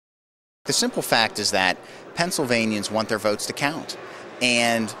The simple fact is that Pennsylvanians want their votes to count.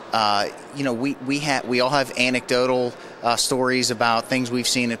 And, we all have anecdotal stories about things we've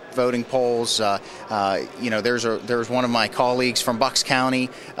seen at voting polls. There's one of my colleagues from Bucks County,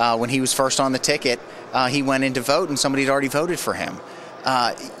 when he was first on the ticket, he went in to vote and somebody had already voted for him.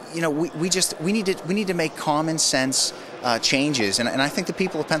 We need to make common sense changes, and I think the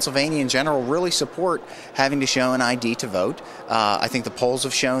people of Pennsylvania in general really support having to show an ID to vote. I think the polls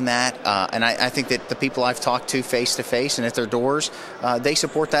have shown that, and I think that the people I've talked to face and at their doors, they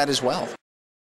support that as well.